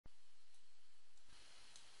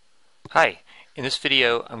Hi, in this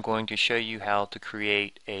video I'm going to show you how to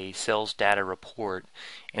create a sales data report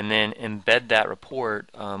and then embed that report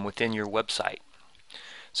within your website.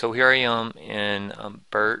 So here I am in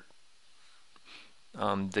BIRT,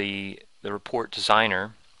 the report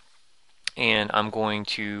designer, and I'm going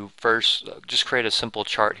to first just create a simple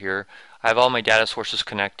chart here. I have all my data sources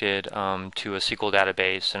connected to a SQL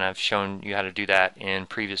database, and I've shown you how to do that in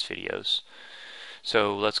previous videos.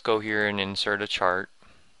 So let's go here and insert a chart.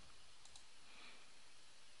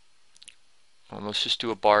 Let's just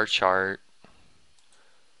do a bar chart.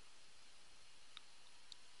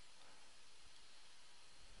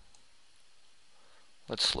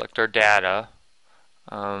 Let's select our data.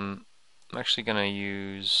 I'm actually going to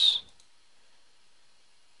use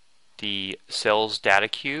the sales data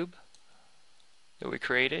cube that we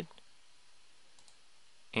created,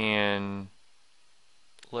 and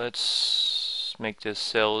let's make this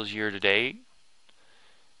sales year to date,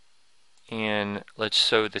 and let's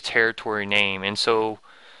show the territory name. And so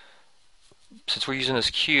since we're using this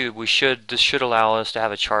cube, this should allow us to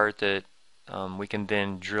have a chart that we can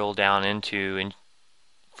then drill down into and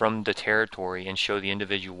from the territory and show the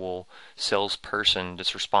individual salesperson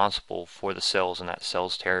that's responsible for the sales in that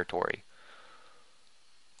sales territory.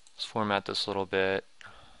 Let's format this a little bit.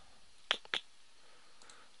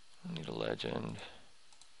 I need a legend.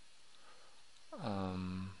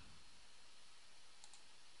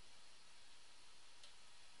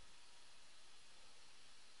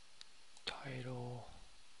 Title.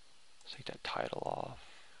 Let's take that title off.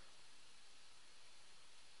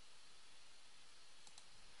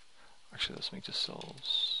 Actually, let's make this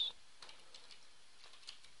sales.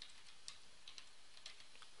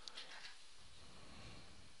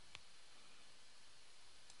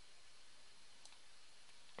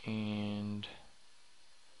 And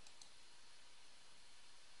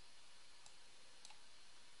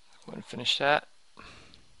go ahead and finish that.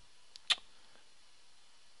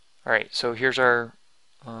 Alright, so here's our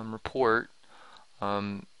report.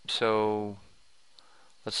 So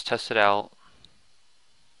let's test it out.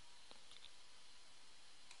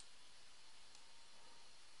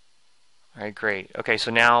 Alright, great. Okay,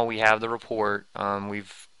 so now we have the report. We're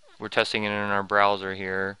testing it in our browser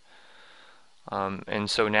here.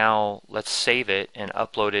 And so now let's save it and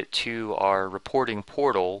upload it to our reporting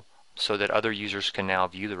portal so that other users can now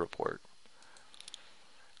view the report.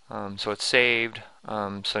 So it's saved.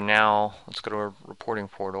 So now let's go to our reporting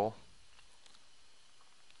portal.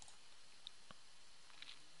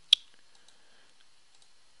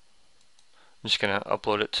 I'm just going to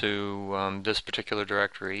upload it to this particular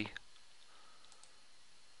directory.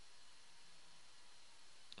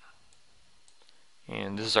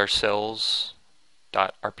 And this is our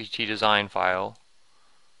sales.rpt design file.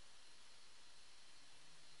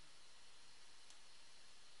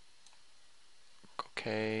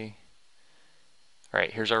 Okay.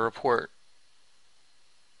 Alright, here's our report.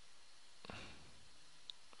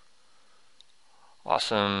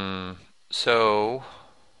 Awesome. So,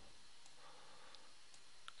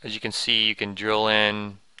 as you can see, you can drill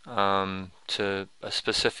in to a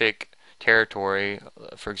specific territory,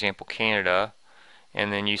 for example, Canada,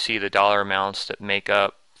 and then you see the dollar amounts that make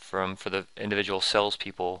up for the individual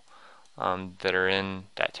salespeople that are in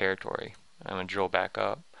that territory. I'm going to drill back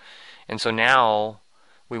up. And so now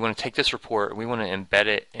we want to take this report, we want to embed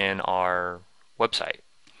it in our website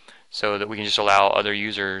so that we can just allow other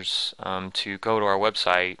users to go to our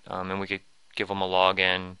website and we could give them a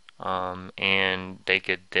login and they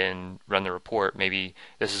could then run the report. Maybe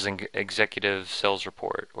this is an executive sales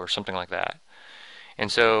report or something like that. And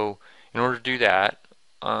so in order to do that,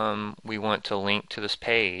 we want to link to this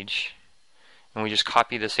page, and we just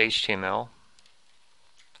copy this HTML.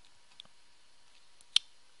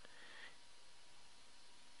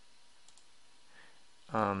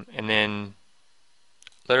 And then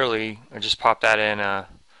literally I just pop that in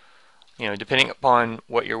depending upon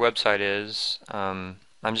what your website is, I'm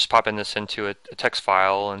just popping this into a text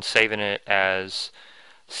file and saving it as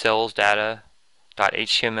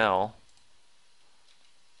salesdata.html.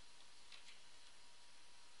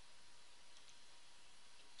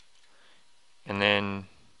 And then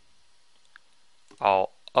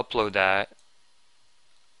I'll upload that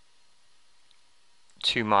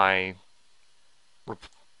to my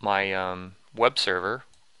web server,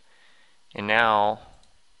 and now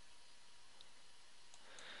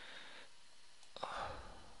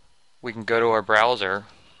we can go to our browser,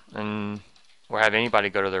 and or have anybody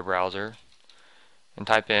go to their browser and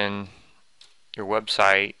type in your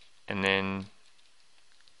website and then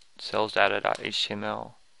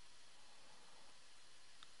salesdata.html,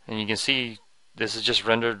 and you can see this is just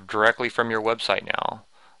rendered directly from your website now.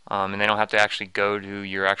 and they don't have to actually go to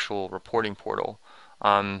your actual reporting portal.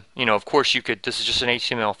 Of course you could, this is just an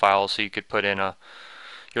HTML file, so you could put in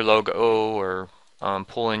your logo or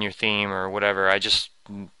pull in your theme or whatever. I just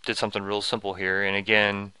did something real simple here, and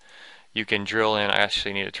again, you can drill in. I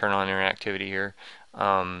actually need to turn on interactivity here.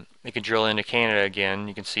 You can drill into Canada again.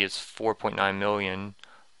 You can see it's 4.9 million,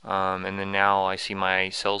 and then now I see my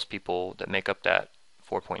salespeople that make up that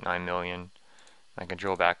 4.9 million. I can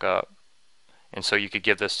drill back up, and so you could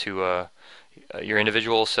give this to your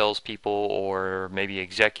individual salespeople or maybe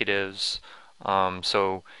executives.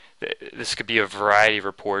 So this could be a variety of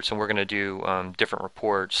reports, and we're going to do different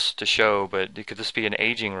reports to show. But could this be an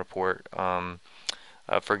aging report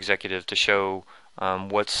for executives to show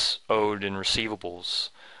what's owed in receivables?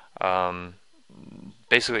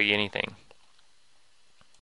 Basically anything.